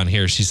story on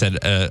here. She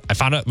said, I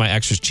found out my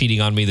ex was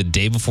cheating on me the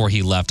day before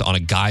he left on a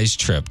guy's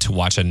trip to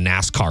watch a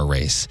NASCAR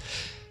race.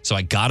 So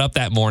I got up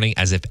that morning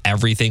as if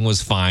everything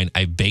was fine.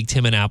 I baked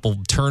him an apple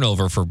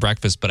turnover for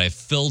breakfast, but I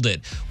filled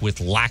it with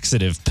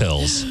laxative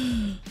pills,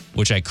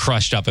 which I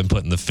crushed up and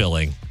put in the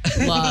filling.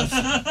 Love.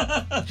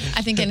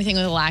 I think anything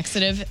with a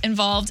laxative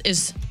involved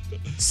is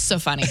so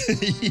funny.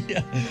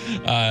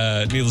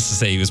 Needless to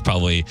say, he was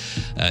probably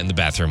in the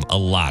bathroom a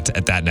lot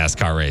at that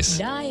NASCAR race.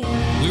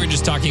 We were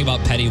just talking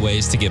about petty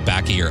ways to get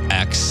back at your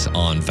ex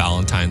on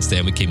Valentine's Day,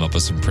 and we came up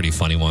with some pretty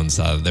funny ones.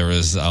 There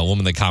was a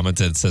woman that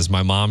commented, says,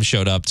 my mom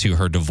showed up to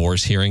her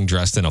divorce hearing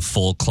dressed in a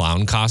full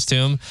clown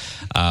costume.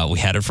 We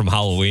had it from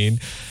Halloween.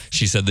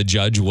 She said the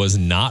judge was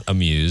not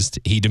amused.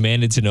 He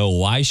demanded to know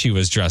why she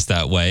was dressed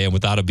that way. And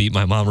without a beat,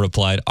 my mom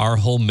replied, our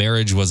whole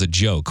marriage was a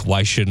joke.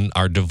 Why shouldn't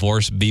our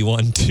divorce be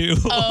one too?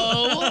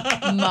 Oh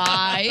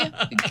my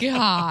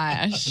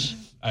gosh.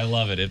 I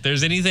love it. If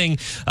there's anything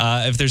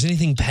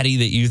petty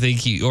that you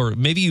think or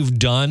maybe you've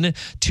done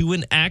to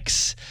an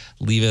ex,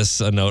 leave us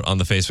a note on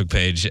the Facebook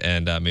page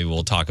and maybe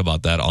we'll talk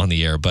about that on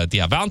the air. But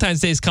yeah, Valentine's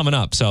Day is coming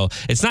up. So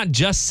it's not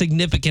just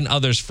significant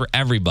others for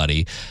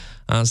everybody.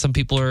 Some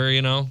people are,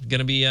 going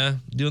to be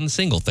doing the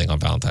single thing on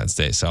Valentine's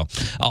Day. So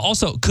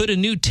also, could a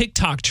new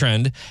TikTok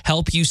trend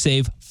help you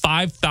save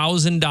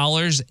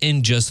 $5,000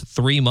 in just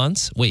 3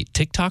 months? Wait,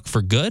 TikTok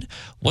for good?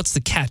 What's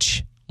the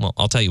catch? Well,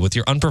 I'll tell you with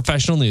your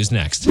unprofessional news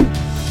next.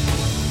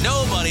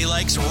 Nobody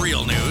likes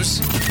real news.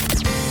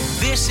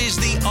 This is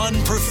the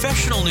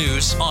unprofessional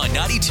news on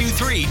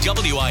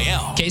 92.3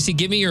 WIL. Casey,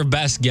 give me your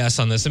best guess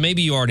on this, and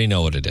maybe you already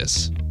know what it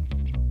is.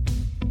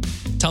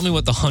 Tell me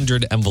what the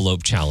 100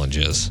 envelope challenge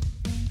is.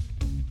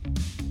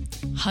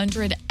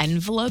 100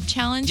 envelope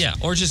challenge? Yeah,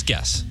 or just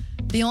guess.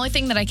 The only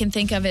thing that I can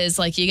think of is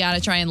you got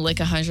to try and lick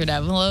 100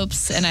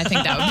 envelopes, and I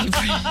think that would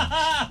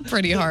be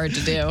pretty hard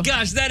to do.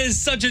 Gosh, that is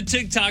such a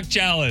TikTok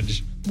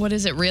challenge. What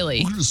is it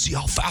really? We're going to see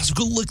how fast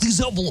we can lick these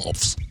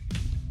envelopes.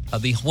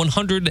 The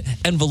 100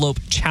 envelope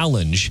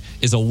challenge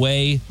is a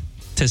way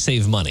to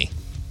save money.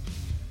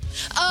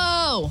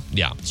 Oh.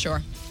 Yeah.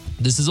 Sure.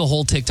 This is a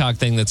whole TikTok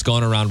thing that's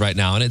going around right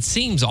now, and it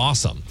seems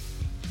awesome.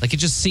 It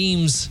just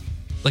seems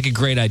like a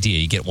great idea.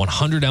 You get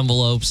 100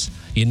 envelopes,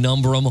 you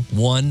number them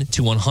 1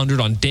 to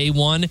 100. On day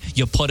 1,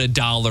 you put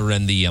 $1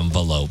 in the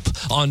envelope.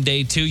 On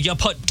day 2, you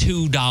put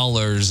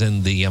 $2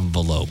 in the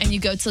envelope. And you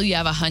go till you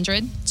have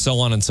 100? So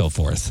on and so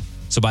forth.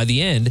 So by the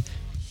end,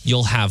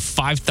 you'll have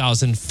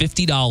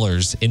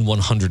 $5,050 in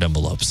 100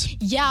 envelopes.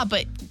 Yeah,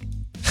 but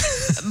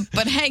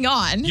hang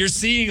on. You're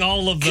seeing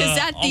all of the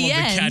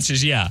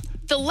catches, yeah.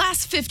 The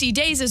last 50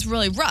 days is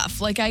really rough.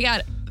 I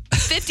got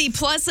 50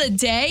 plus a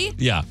day.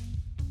 Yeah.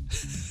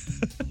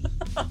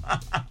 I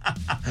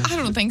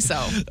don't think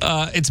so.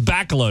 It's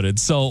backloaded.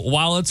 So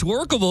while it's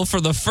workable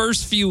for the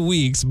first few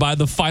weeks, by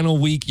the final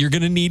week, you're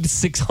going to need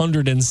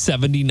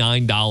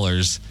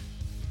 $679.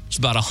 It's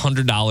about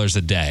 $100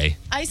 a day.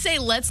 I say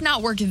let's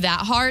not work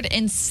that hard.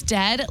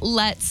 Instead,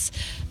 let's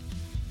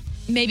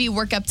maybe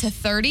work up to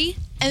 30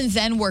 and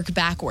then work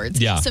backwards.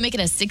 Yeah. So make it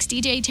a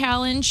 60-day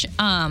challenge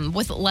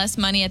with less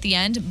money at the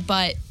end,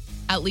 but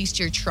at least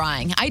you're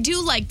trying. I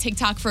do like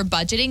TikTok for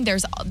budgeting.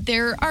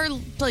 There are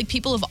like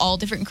people of all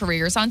different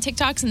careers on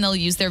TikToks, and they'll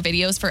use their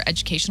videos for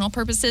educational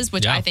purposes,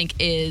 which I think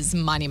is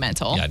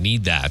monumental. Yeah,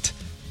 need that.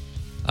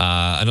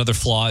 Another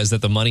flaw is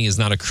that the money is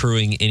not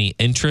accruing any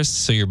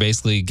interest. So you're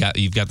basically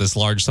you've got this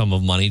large sum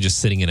of money just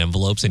sitting in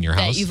envelopes in your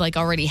house that you've like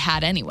already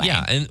had anyway.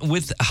 Yeah, and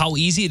with how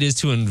easy it is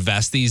to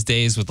invest these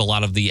days with a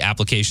lot of the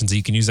applications that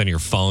you can use on your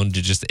phone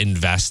to just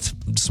invest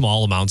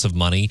small amounts of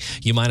money,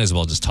 you might as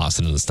well just toss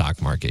it in the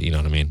stock market. You know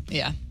what I mean?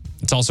 Yeah.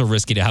 It's also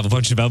risky to have a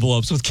bunch of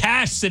envelopes with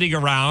cash sitting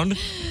around.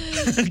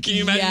 Can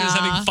you imagine just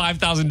having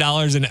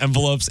 $5,000 in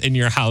envelopes in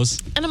your house?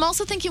 And I'm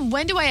also thinking,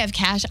 when do I have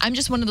cash? I'm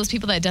just one of those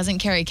people that doesn't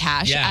carry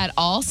cash at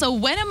all. So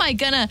when am I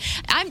gonna?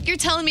 You're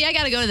telling me I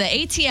got to go to the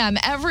ATM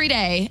every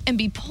day and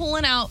be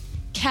pulling out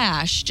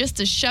cash just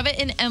to shove it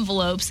in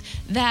envelopes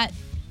that,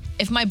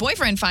 if my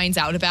boyfriend finds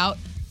out about,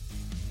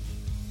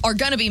 are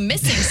gonna be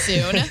missing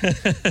soon.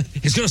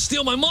 He's gonna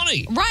steal my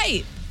money.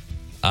 Right.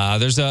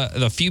 There's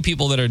a few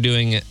people that are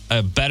doing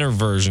a better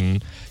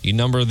version. You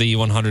number the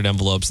 100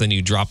 envelopes, then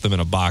you drop them in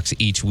a box.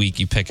 Each week,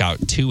 you pick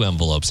out 2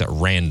 envelopes at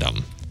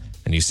random,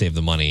 and you save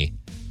the money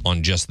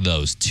on just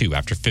those 2.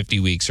 After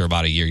 50 weeks or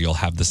about a year, you'll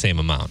have the same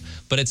amount.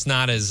 But it's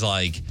not as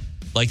like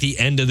the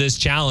end of this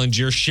challenge,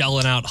 you're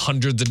shelling out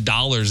hundreds of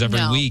dollars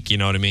every week. You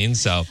know what I mean?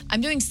 So I'm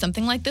doing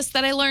something like this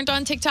that I learned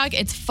on TikTok.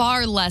 It's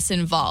far less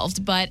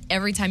involved, but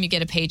every time you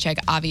get a paycheck,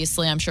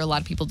 obviously, I'm sure a lot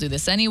of people do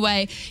this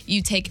anyway,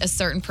 you take a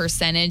certain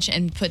percentage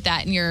and put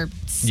that in your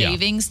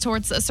savings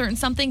towards a certain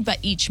something, but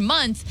each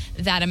month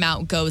that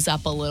amount goes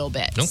up a little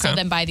bit. Okay. So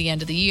then by the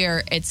end of the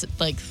year, it's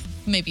like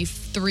maybe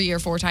 3 or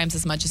 4 times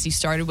as much as you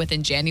started with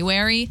in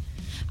January.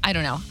 I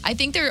don't know. I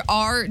think there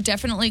are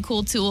definitely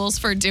cool tools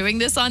for learning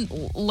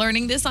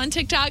this on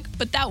TikTok,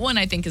 but that one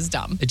I think is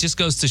dumb. it just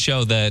goes to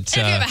show that If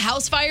you have a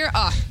house fire,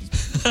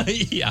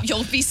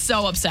 you'll be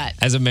so upset.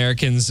 as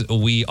Americans,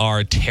 we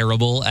are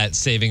terrible at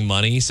saving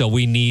money, so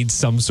we need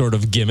some sort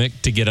of gimmick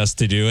to get us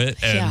to do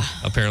it. And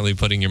apparently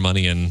putting your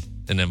money in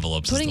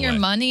envelopes Putting your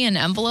money in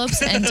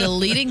envelopes and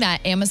deleting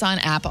that Amazon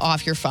app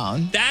off your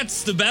phone.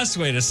 That's the best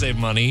way to save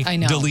money. I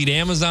know. Delete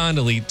Amazon,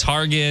 delete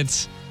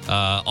Target,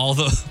 all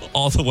the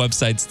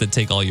websites that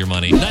take all your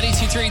money.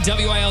 92.3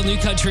 WIL New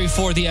Country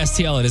for the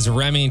STL. It is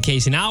Remy and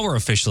Casey. Now we're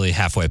officially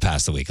halfway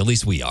past the week. At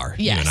least we are.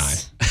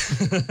 Yes.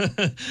 You and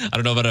I. I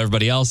don't know about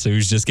everybody else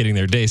who's just getting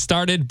their day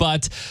started,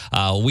 but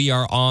we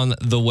are on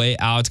the way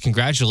out.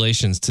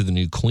 Congratulations to the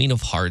new Queen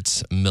of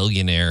Hearts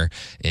millionaire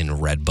in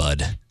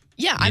Redbud.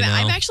 Yeah,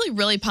 I'm actually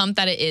really pumped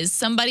that it is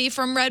somebody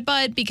from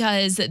Redbud,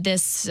 because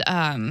this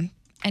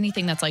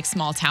anything that's like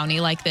small towny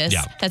like this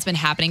that's been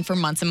happening for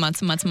months and months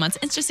and months and months.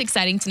 It's just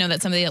exciting to know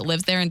that somebody that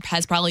lives there and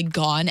has probably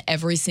gone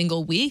every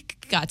single week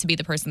got to be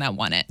the person that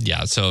won it.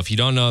 Yeah, so if you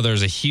don't know,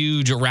 there's a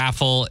huge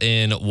raffle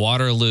in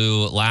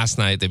Waterloo last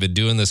night. They've been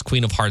doing this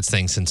Queen of Hearts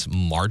thing since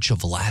March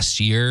of last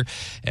year.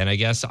 And I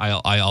guess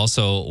I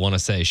also want to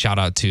say shout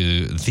out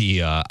to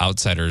the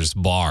Outsiders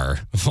Bar.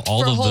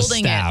 All of the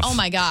staff. Oh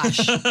my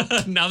gosh.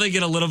 Now they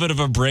get a little bit of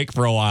a break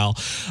for a while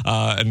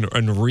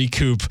and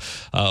recoup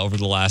over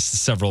the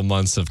last several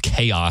months of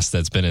chaos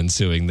that's been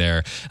ensuing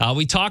there.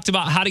 We talked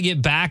about how to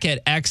get back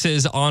at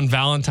Exes on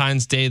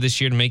Valentine's Day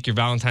this year to make your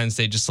Valentine's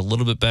Day just a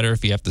little bit better.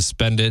 If you have to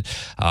spend it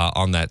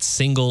on that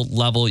single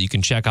level, you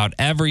can check out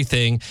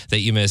everything that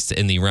you missed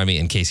in the Remy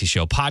and Casey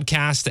Show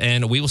podcast,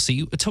 and we will see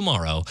you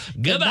tomorrow.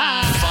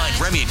 Goodbye.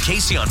 Find Remy and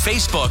Casey on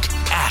Facebook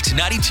at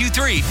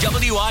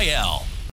 92.3 WIL.